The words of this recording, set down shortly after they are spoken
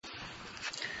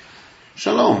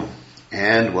Shalom,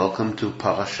 and welcome to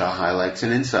Parsha Highlights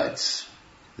and Insights.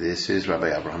 This is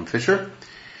Rabbi Fischer,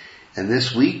 and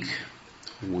this week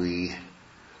we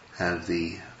have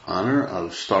the honor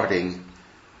of starting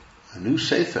a new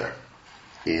Sefer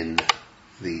in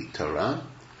the Torah,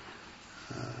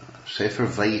 Sefer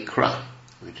Vayikra,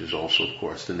 which is also, of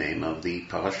course, the name of the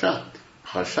Parsha,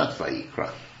 Parashat Vayikra.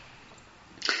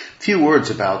 A few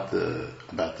words about the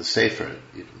Sefer.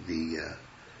 The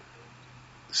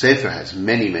Sefer has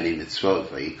many mitzvot.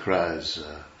 Vayikra is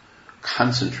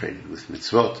concentrated with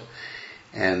mitzvot.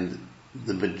 And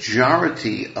the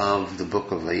majority of the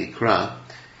book of Vayikra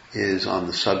is on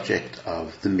the subject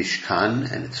of the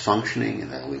Mishkan and its functioning,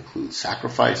 and that will include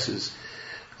sacrifices,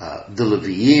 the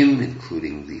Leviim,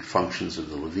 including the functions of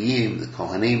the Leviim, the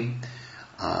Kohanim,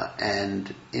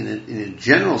 and in a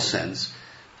general sense,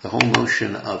 the whole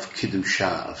notion of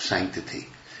Kiddusha, of sanctity.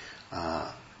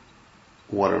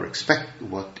 What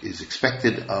is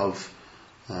expected of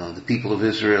the people of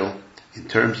Israel in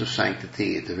terms of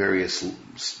sanctity at the various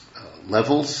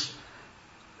levels.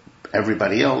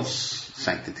 Everybody else,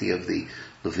 sanctity of the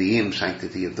Leviim,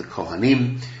 sanctity of the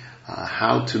Kohanim,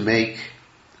 how to make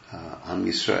Am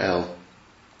Yisrael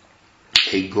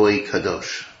a Goy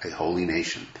Kadosh, a holy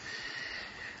nation.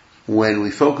 When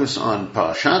we focus on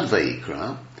Parashat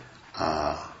Vayikra,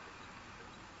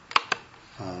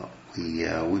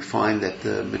 we find that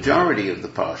the majority of the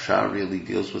Parsha really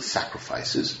deals with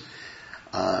sacrifices.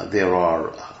 There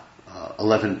are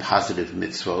 11 positive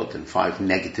mitzvot and 5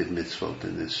 negative mitzvot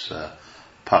in this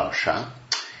Parsha.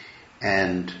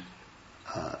 And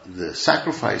the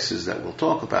sacrifices that we'll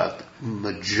talk about,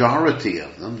 majority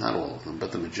of them, not all of them,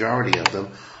 but the majority of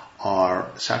them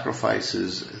are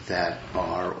sacrifices that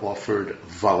are offered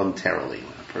voluntarily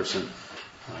when a person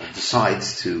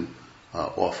decides to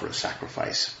offer a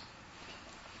sacrifice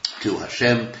to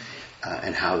Hashem,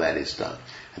 and how that is done.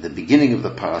 At the beginning of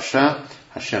the parasha,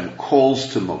 Hashem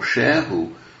calls to Moshe,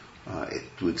 who it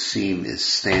would seem is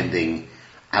standing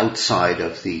outside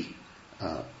of the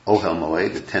Ohel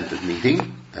Moed, the tent of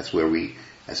meeting. That's where we,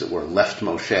 as it were, left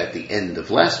Moshe at the end of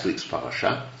last week's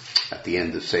parasha, at the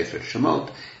end of Sefer Shemot.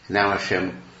 And now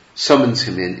Hashem summons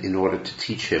him in order to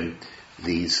teach him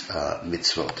these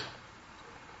mitzvot.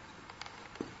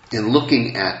 In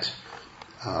looking at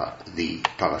the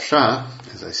parasha,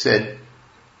 as I said,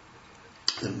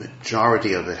 the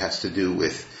majority of it has to do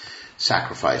with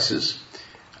sacrifices,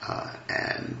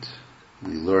 and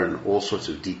we learn all sorts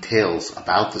of details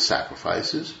about the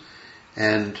sacrifices,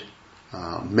 and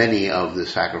many of the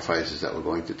sacrifices that we're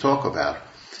going to talk about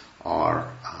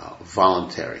are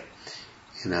voluntary.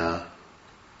 In a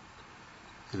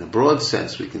broad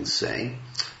sense, we can say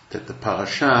that the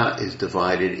parasha is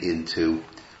divided into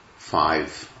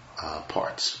 5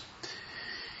 parts.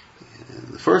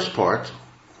 In the first part,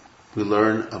 we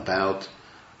learn about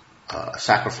a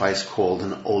sacrifice called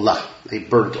an olah, a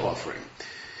burnt offering.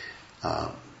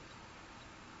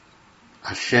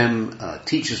 Hashem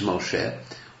teaches Moshe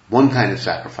one kind of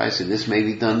sacrifice, and this may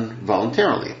be done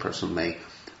voluntarily. A person may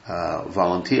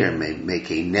volunteer, may make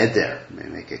a neder, may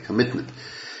make a commitment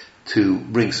to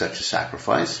bring such a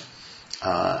sacrifice.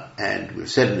 And we've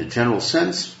said in a general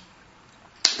sense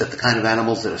that the kind of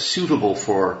animals that are suitable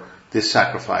for this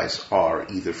sacrifice are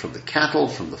either from the cattle,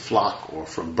 from the flock, or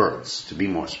from birds. To be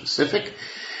more specific,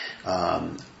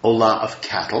 olah of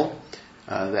cattle,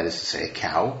 that is to say a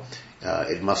cow,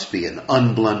 it must be an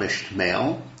unblemished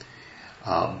male.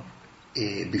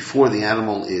 Before the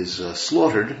animal is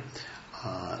slaughtered,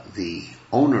 the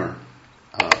owner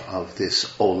of this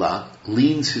olah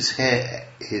leans his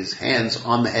hands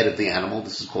on the head of the animal.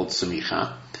 This is called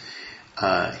samicha.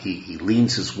 He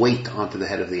leans his weight onto the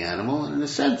head of the animal, and in a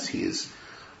sense he is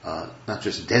not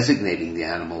just designating the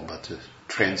animal, but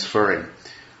transferring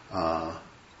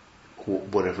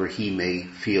whatever he may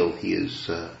feel he is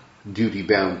duty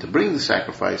bound to bring the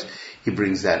sacrifice. He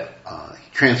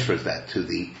transfers that to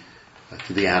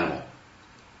the animal.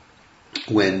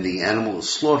 When the animal is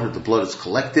slaughtered, the blood is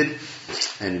collected,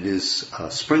 and it is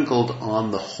sprinkled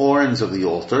on the horns of the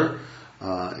altar,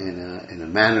 in a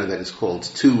manner that is called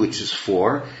 2, which is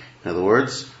 4. In other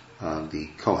words, the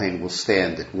Kohen will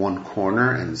stand at one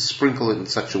corner and sprinkle it in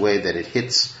such a way that it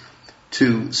hits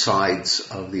 2 sides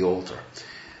of the altar.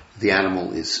 The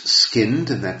animal is skinned,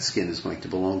 and that skin is going to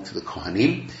belong to the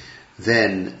Kohanim.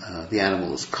 Then the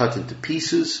animal is cut into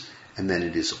pieces, and then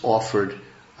it is offered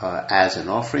as an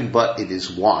offering, but it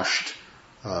is washed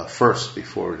first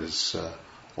before it is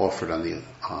offered on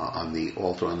the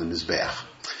altar on the Mizbeach.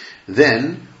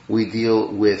 Then we deal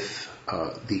with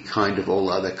the kind of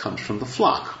olah that comes from the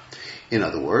flock. In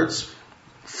other words,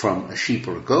 from a sheep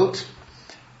or a goat,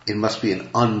 it must be an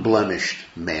unblemished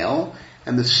male,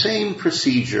 and the same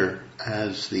procedure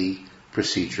as the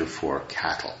procedure for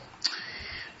cattle.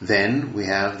 Then we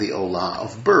have the olah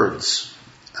of birds.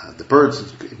 The birds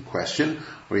in question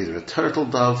are either a turtle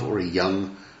dove or a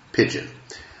young pigeon.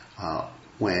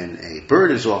 When a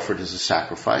bird is offered as a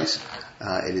sacrifice,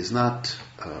 it is not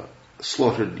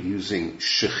slaughtered using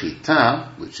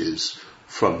shechita, which is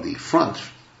from the front,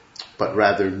 but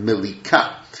rather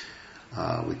milika,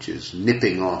 which is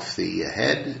nipping off the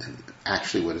head. And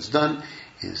actually what is done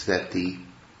is that the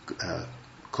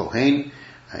Kohen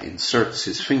inserts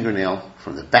his fingernail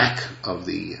from the back of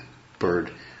the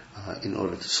bird in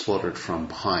order to slaughter it from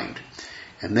behind.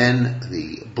 And then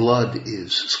the blood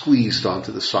is squeezed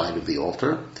onto the side of the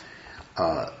altar.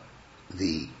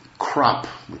 The crop,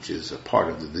 which is a part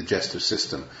of the digestive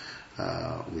system,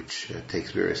 which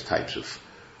takes various types of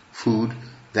food,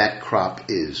 that crop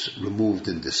is removed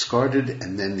and discarded,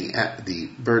 and then the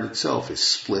bird itself is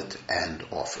split and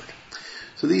offered.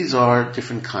 So these are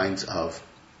different kinds of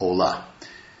olah.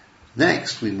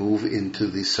 Next, we move into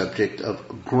the subject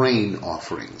of grain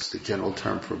offerings. The general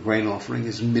term for grain offering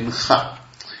is mincha.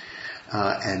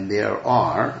 And there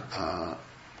are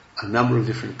a number of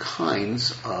different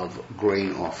kinds of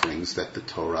grain offerings that the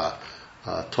Torah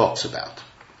talks about.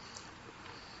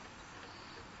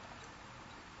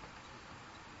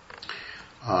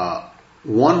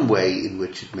 One way in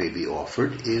which it may be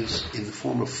offered is in the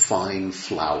form of fine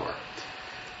flour.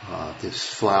 This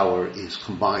flour is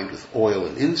combined with oil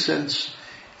and incense,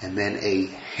 and then a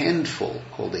handful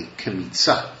called a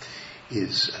kemitza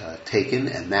is taken,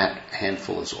 and that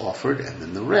handful is offered, and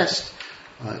then the rest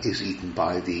is eaten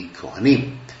by the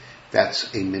Kohanim.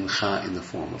 That's a mincha in the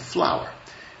form of flour.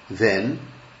 Then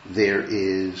there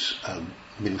is a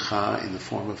mincha in the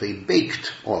form of a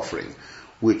baked offering,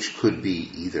 which could be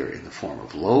either in the form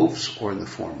of loaves or in the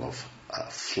form of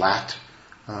flat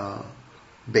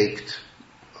baked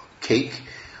cake,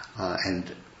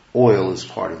 and oil is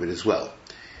part of it as well.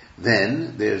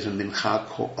 Then there's a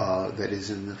mincha that is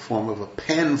in the form of a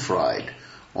pan-fried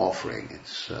offering.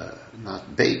 It's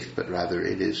not baked, but rather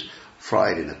it is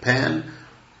fried in a pan.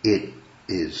 It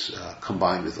is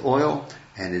combined with oil,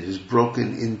 and it is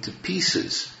broken into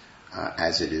pieces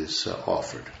as it is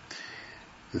offered.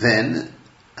 Then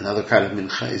another kind of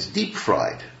mincha is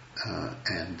deep-fried,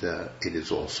 and it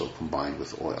is also combined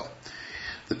with oil.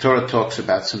 The Torah talks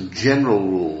about some general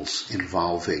rules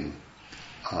involving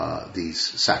these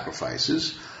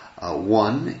sacrifices.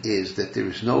 One is that there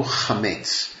is no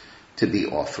chametz to be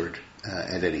offered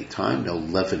at any time, no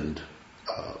leavened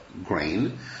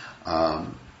grain.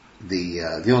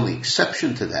 The only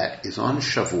exception to that is on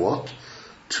Shavuot.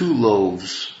 2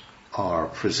 loaves are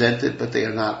presented, but they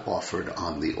are not offered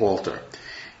on the altar.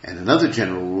 And another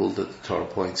general rule that the Torah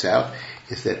points out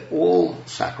is that all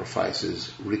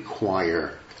sacrifices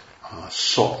require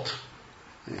salt.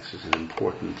 This is an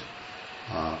important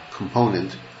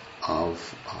component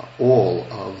of all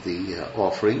of the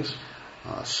offerings.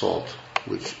 Salt,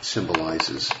 which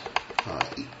symbolizes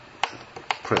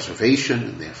preservation,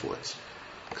 and therefore it's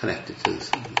connected to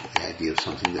the idea of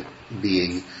something that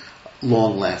being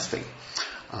long-lasting.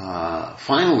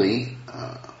 Finally,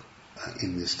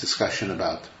 in this discussion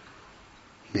about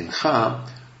mincha,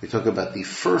 we talk about the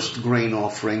first grain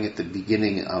offering at the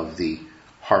beginning of the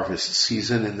harvest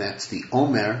season, and that's the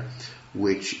omer,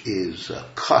 which is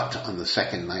cut on the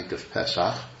second night of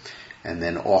Pesach, and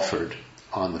then offered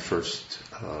on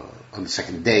the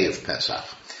second day of Pesach.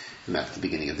 And that's the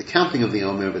beginning of the counting of the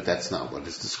omer, but that's not what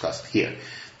is discussed here.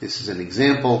 This is an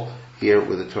example here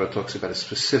where the Torah talks about a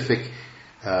specific,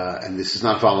 and this is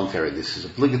not voluntary, this is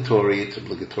obligatory. It's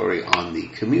obligatory on the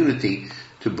community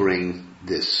to bring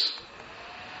this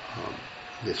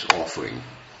offering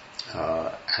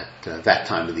at that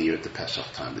time of the year, at the Pesach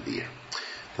time of the year.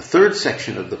 The third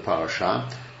section of the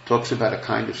Parsha talks about a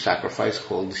kind of sacrifice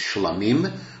called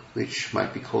shlamim, which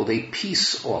might be called a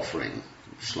peace offering.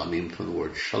 Shlamim from the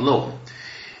word shalom.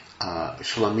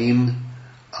 Shlamim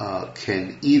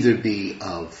can either be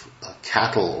of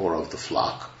cattle or of the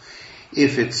flock.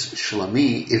 If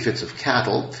it's of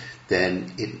cattle,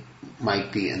 then it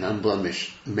might be an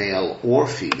unblemished male or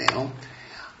female.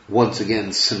 Once again,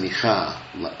 semicha,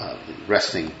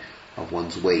 resting of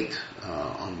one's weight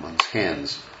on one's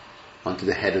hands onto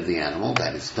the head of the animal.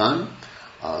 That is done.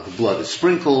 The blood is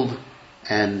sprinkled,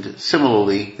 and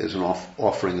similarly, there's an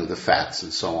offering of the fats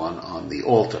and so on the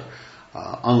altar.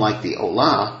 Unlike the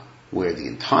olah, where the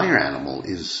entire animal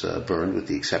is burned with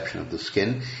the exception of the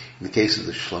skin, in the case of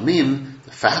the shlamim,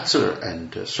 the fats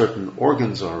and certain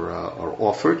organs are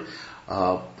offered,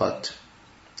 but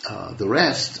the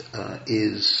rest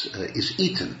is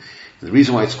eaten. And the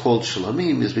reason why it's called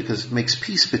Shalomim is because it makes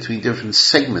peace between different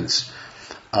segments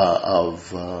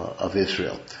of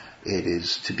Israel. It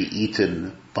is to be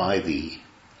eaten partially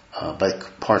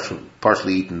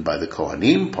eaten by the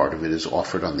Kohanim, part of it is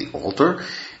offered on the altar,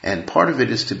 and part of it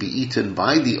is to be eaten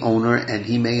by the owner, and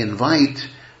he may invite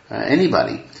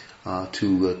anybody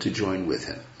to join with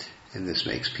him, and this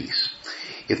makes peace.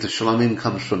 If the Shalomim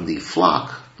comes from the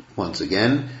flock, once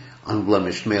again,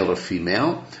 unblemished male or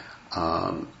female,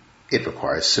 it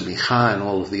requires semicha and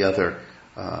all of the other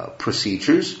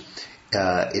procedures.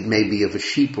 It may be of a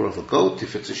sheep or of a goat.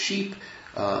 If it's a sheep,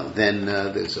 then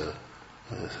there's a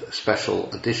special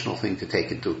additional thing to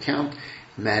take into account,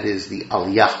 and that is the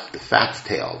aliyah, the fat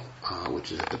tail,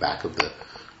 which is at the back of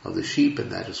the sheep,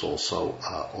 and that is also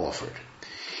offered.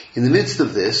 In the midst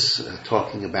of this,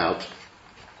 talking about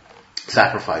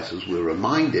sacrifices, we're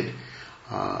reminded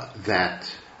that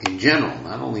in general,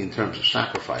 not only in terms of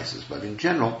sacrifices, but in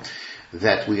general,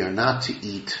 that we are not to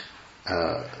eat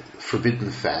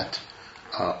forbidden fat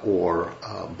or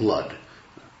blood.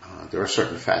 There are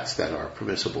certain fats that are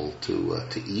permissible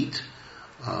to eat.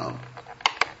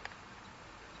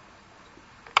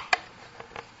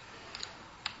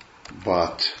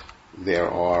 But there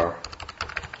are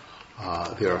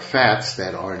fats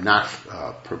that are not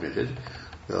permitted.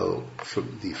 Though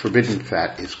the forbidden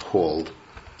fat is called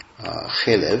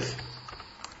chelev,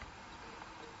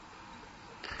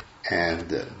 and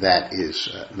that is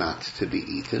not to be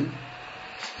eaten.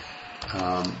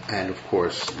 And of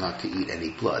course, not to eat any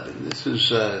blood. And this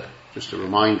is just a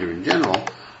reminder in general,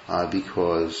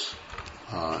 because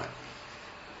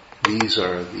these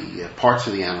are the parts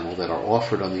of the animal that are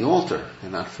offered on the altar,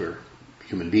 and not for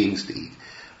human beings to eat,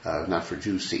 not for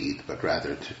Jews to eat, but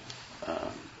rather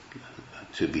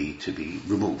to be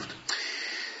removed.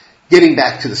 Getting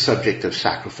back to the subject of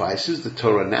sacrifices, the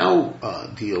Torah now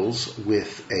deals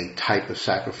with a type of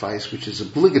sacrifice which is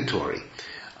obligatory,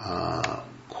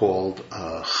 called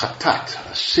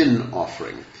chatat, a sin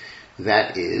offering.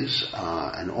 That is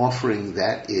an offering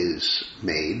that is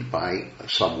made by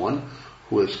someone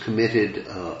who has committed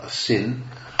a sin.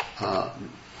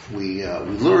 We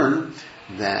learn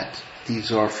that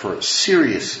these are for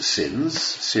serious sins,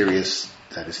 serious,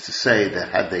 that is to say, that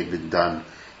had they been done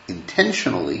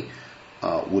intentionally,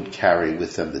 would carry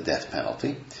with them the death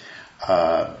penalty,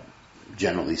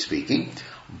 generally speaking.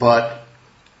 But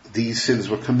these sins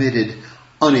were committed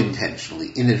unintentionally,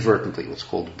 inadvertently, what's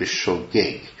called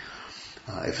bishogeg.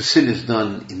 If a sin is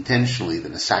done intentionally,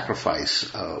 then a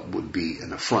sacrifice would be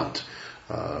an affront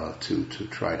to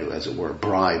try to, as it were,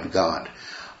 bribe God.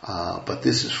 But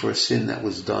this is for a sin that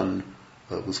was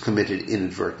committed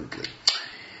inadvertently.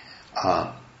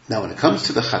 Now, when it comes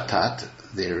to the chatat,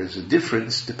 there is a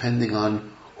difference depending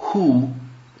on who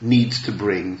needs to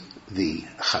bring the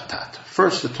chatat.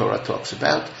 First, the Torah talks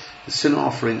about the sin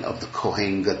offering of the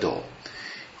Kohen Gadol.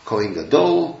 Kohen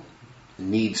Gadol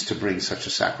needs to bring such a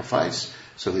sacrifice,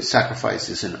 so his sacrifice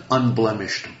is an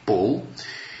unblemished bull.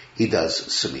 He does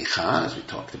semicha, as we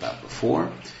talked about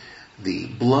before. The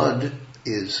blood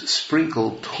is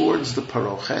sprinkled towards the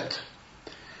parochet.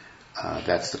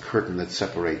 That's the curtain that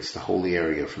separates the holy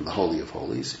area from the Holy of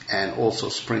Holies, and also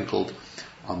sprinkled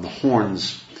on the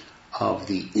horns of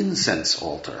the incense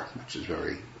altar, which is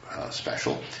very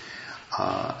special.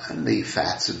 And the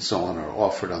fats and so on are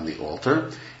offered on the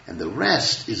altar, and the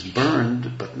rest is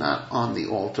burned, but not on the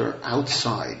altar,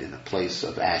 outside in a place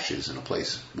of ashes, in a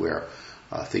place where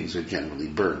things are generally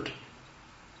burned.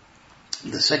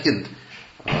 The second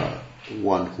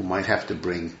one who might have to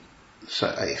bring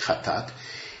a chatat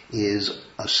is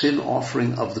a sin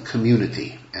offering of the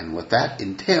community, and what that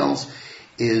entails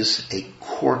is a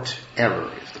court error.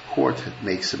 If the court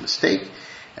makes a mistake,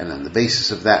 and on the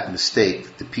basis of that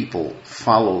mistake, the people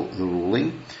follow the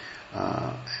ruling,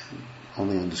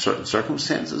 only under certain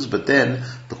circumstances, but then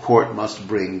the court must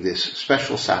bring this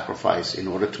special sacrifice in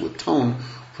order to atone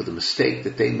for the mistake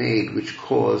that they made, which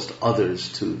caused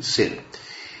others to sin.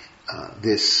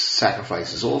 This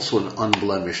sacrifice is also an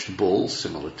unblemished bull,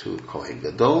 similar to Kohen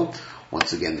Gadol.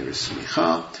 Once again, there is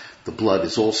smicha. The blood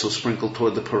is also sprinkled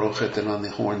toward the parochet and on the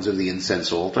horns of the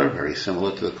incense altar, very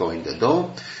similar to the Kohen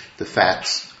Gadol. The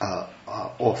fats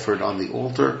offered on the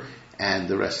altar, and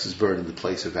the rest is burned in the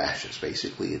place of ashes.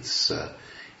 Basically, it's the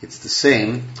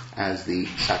same as the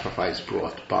sacrifice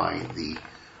brought by the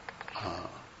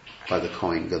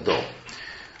Kohen Gadol.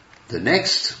 The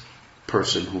next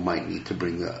person who might need to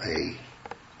bring a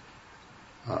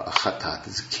chatat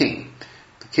is a king.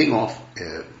 The king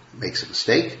makes a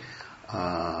mistake,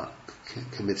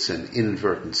 commits an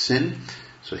inadvertent sin,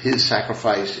 so his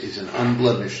sacrifice is an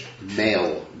unblemished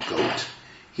male goat.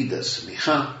 He does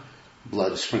smicha,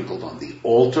 blood sprinkled on the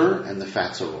altar, and the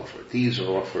fats are offered. These are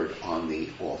offered on the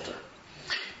altar.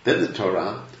 Then the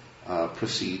Torah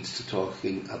proceeds to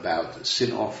talking about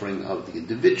sin offering of the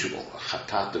individual, a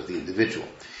chatat of the individual.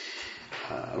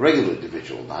 A regular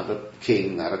individual, not a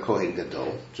king, not a Kohen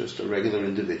Gadol, just a regular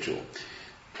individual.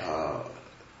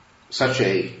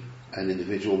 An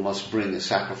individual must bring a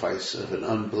sacrifice of an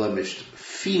unblemished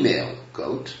female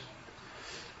goat.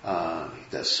 He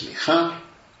does smicha,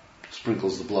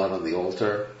 sprinkles the blood on the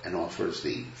altar, and offers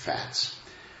the fats.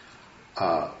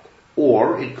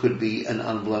 Or it could be an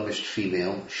unblemished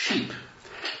female sheep.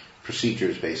 Procedure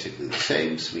is basically the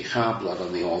same. Smicha, blood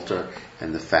on the altar,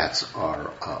 and the fats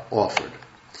are offered.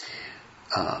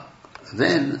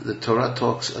 Then the Torah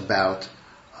talks about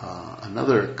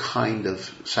another kind of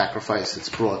sacrifice that's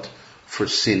brought for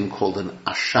sin called an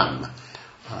asham,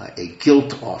 a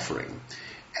guilt offering.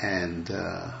 And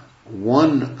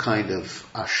one kind of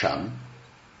asham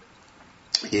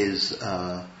is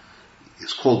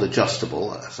called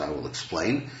adjustable, as I will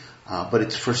explain, but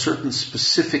it's for certain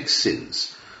specific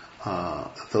sins.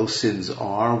 Those sins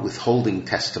are withholding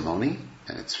testimony,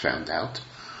 and it's found out,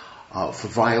 for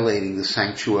violating the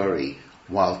sanctuary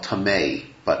while tamei,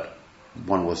 but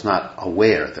one was not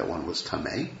aware that one was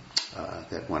tamei,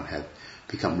 that one had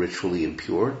become ritually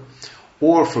impure,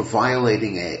 or for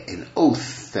violating an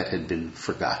oath that had been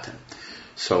forgotten.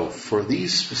 So for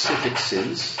these specific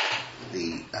sins,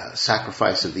 the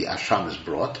sacrifice of the asham is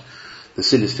brought. The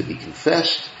sin is to be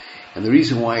confessed, and the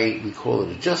reason why we call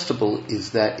it adjustable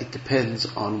is that it depends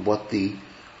on what the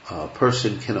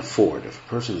person can afford. If a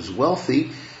person is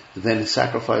wealthy, then his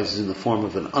sacrifice is in the form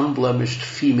of an unblemished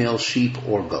female sheep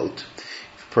or goat.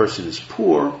 If a person is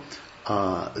poor,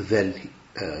 then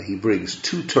he brings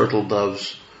 2 turtle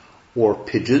doves or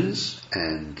pigeons,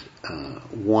 and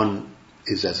one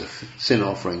is as a sin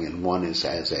offering and one is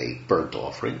as a burnt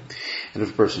offering. And if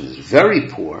a person is very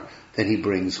poor, then he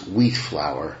brings wheat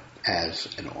flour as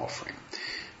an offering.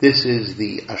 This is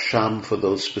the asham for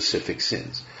those specific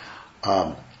sins.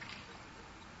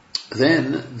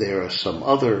 Then there are some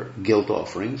other guilt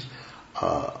offerings,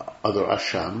 other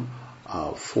asham,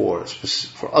 for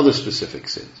other specific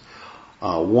sins.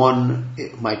 One,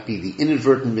 it might be the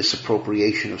inadvertent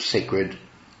misappropriation of sacred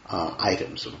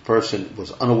items. If a person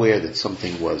was unaware that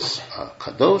something was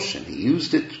kadosh and he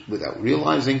used it without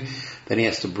realizing, then he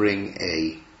has to bring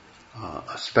a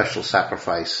special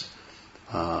sacrifice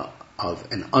of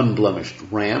an unblemished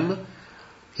ram.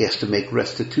 He has to make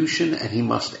restitution, and he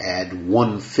must add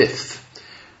 1/5.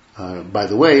 By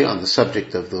the way, on the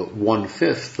subject of the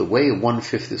 1/5, the way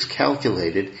 1/5 is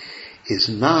calculated is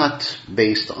not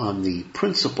based on the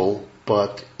principle,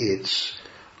 but it's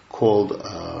called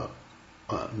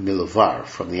milavar,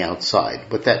 from the outside.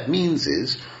 What that means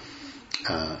is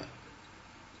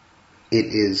it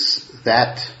is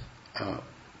that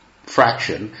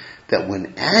fraction that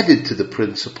when added to the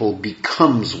principle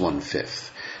becomes 1/5.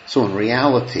 So in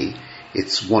reality,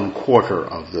 it's 1/4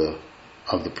 of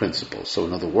the principle. So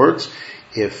in other words,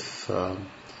 if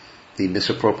the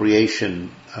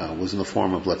misappropriation was in the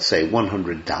form of, let's say,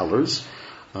 $100,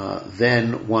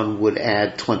 then one would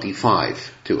add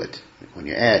 25 to it. When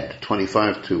you add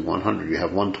 25 to 100, you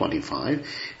have 125,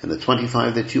 and the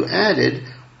 25 that you added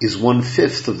is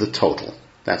 1/5 of the total.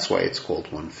 That's why it's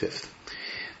called 1/5.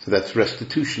 So that's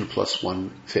restitution plus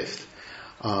 1/5.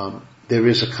 There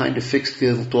is a kind of fixed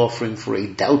guilt offering for a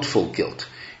doubtful guilt.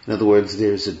 In other words,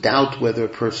 there's a doubt whether a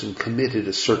person committed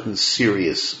a certain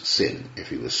serious sin. If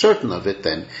he was certain of it,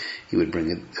 then he would bring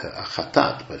a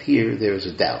chatat. But here, there is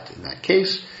a doubt. In that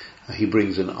case, he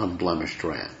brings an unblemished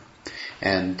ram.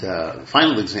 And the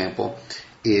final example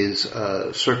is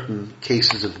certain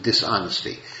cases of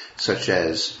dishonesty, such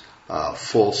as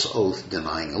false oath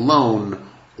denying a loan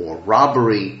or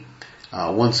robbery.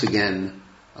 Once again,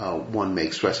 one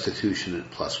makes restitution at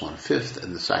plus 1/5,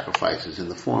 and the sacrifice is in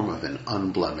the form of an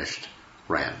unblemished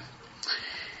ram.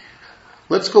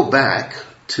 Let's go back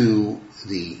to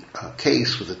the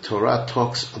case where the Torah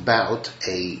talks about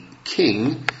a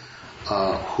king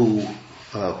who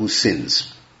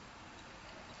sins.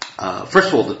 First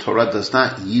of all, the Torah does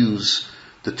not use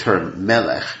the term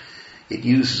melech. It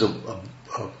uses a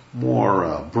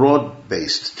more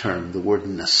broad-based term, the word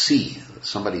nasi,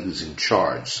 somebody who's in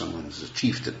charge, someone who's a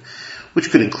chieftain, which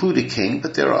could include a king,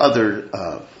 but there are other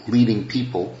leading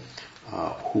people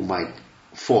who might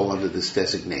fall under this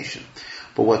designation.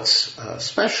 But what's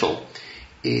special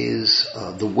is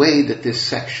the way that this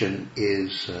section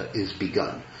is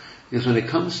begun. Because when it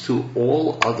comes to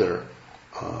all other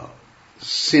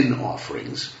sin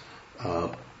offerings,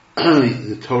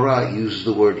 the Torah uses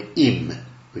the word im,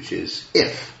 which is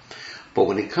if. But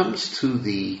when it comes to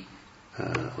the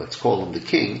let's call him the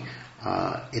king,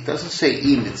 it doesn't say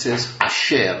im, it says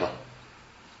asher,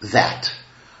 that.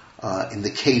 In the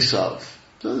case of,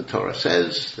 so the Torah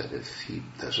says that if he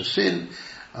does a sin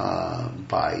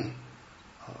by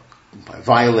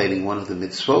violating one of the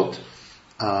mitzvot,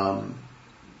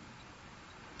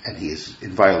 and he is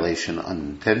in violation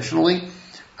unintentionally,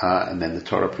 and then the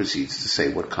Torah proceeds to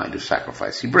say what kind of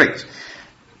sacrifice he brings.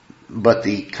 But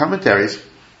the commentaries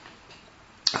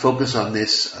focus on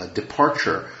this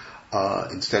departure,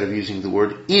 instead of using the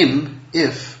word im,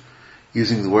 if,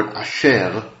 using the word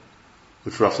asher,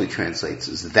 which roughly translates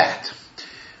as that.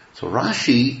 So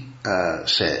Rashi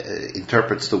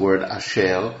interprets the word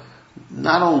asher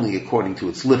not only according to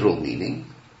its literal meaning,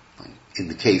 like in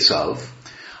the case of,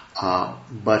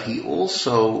 but he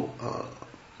also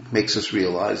makes us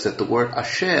realize that the word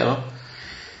asher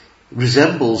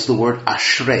resembles the word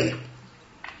ashrei,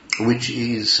 which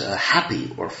is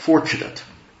happy or fortunate.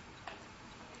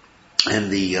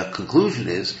 And the conclusion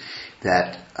is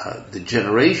that the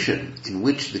generation in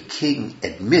which the king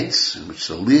admits, in which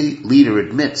the leader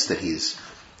admits that he's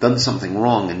done something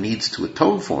wrong and needs to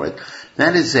atone for it,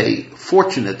 that is a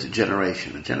fortunate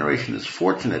generation. A generation is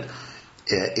fortunate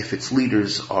if its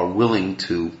leaders are willing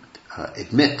to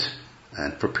admit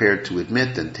and prepared to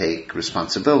admit and take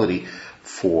responsibility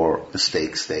for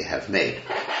mistakes they have made.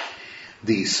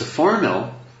 The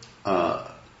Sefarno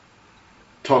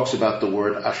talks about the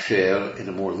word asher in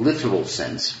a more literal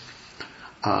sense.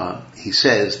 He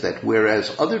says that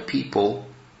whereas other people,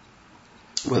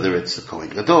 whether it's the Kohen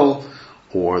Gadol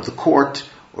or the court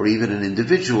or even an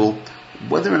individual,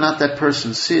 whether or not that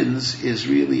person sins is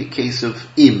really a case of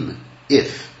im,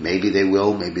 if. Maybe they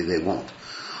will, maybe they won't.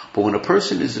 But when a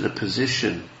person is in a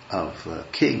position of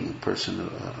king,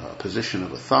 a position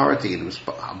of authority and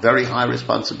very high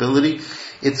responsibility,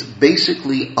 it's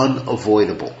basically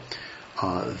unavoidable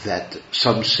that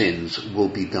some sins will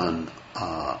be done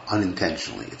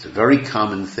unintentionally. It's a very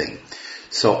common thing.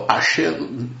 So asher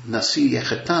nasi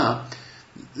yecheta,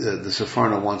 the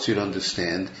Sefarno wants you to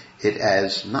understand it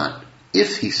as not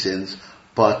if he sins,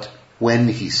 but when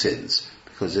he sins,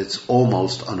 because it's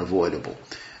almost unavoidable.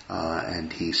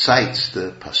 And he cites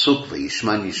the pasuk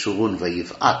v'yishman yishurun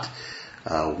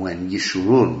v'yiv'at, when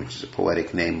Yishurun, which is a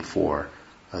poetic name for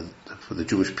the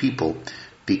Jewish people,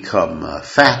 become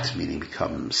fat, meaning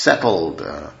become settled,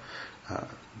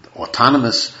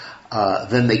 autonomous,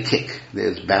 then they kick.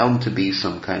 There's bound to be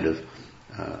some kind of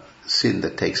sin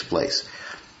that takes place.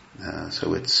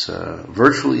 So it's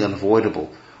virtually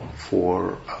unavoidable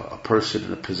for a person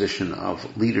in a position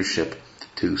of leadership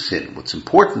to sin. What's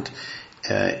important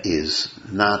is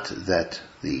not that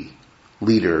the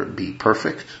leader be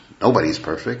perfect. Nobody's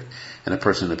perfect. And a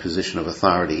person in a position of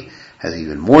authority has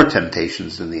even more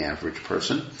temptations than the average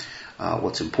person.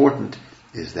 What's important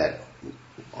is that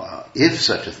if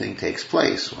such a thing takes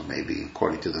place, or maybe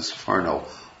according to the Sefarno,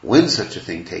 when such a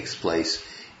thing takes place,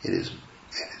 it is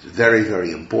very,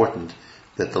 very important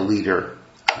that the leader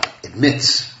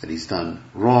admits that he's done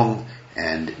wrong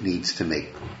and needs to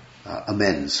make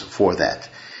amends for that.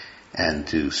 And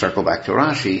to circle back to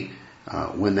Rashi,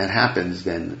 when that happens,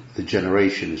 then the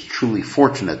generation is truly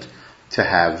fortunate to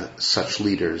have such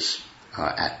leaders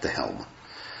at the helm.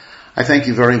 I thank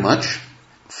you very much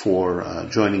for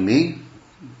joining me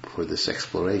for this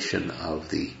exploration of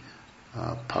the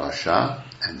Parsha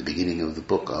and the beginning of the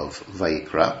book of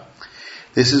Vayikra.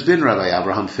 This has been Rabbi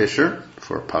Abraham Fischer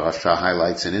for Parsha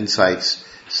Highlights and Insights,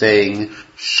 saying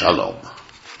Shalom.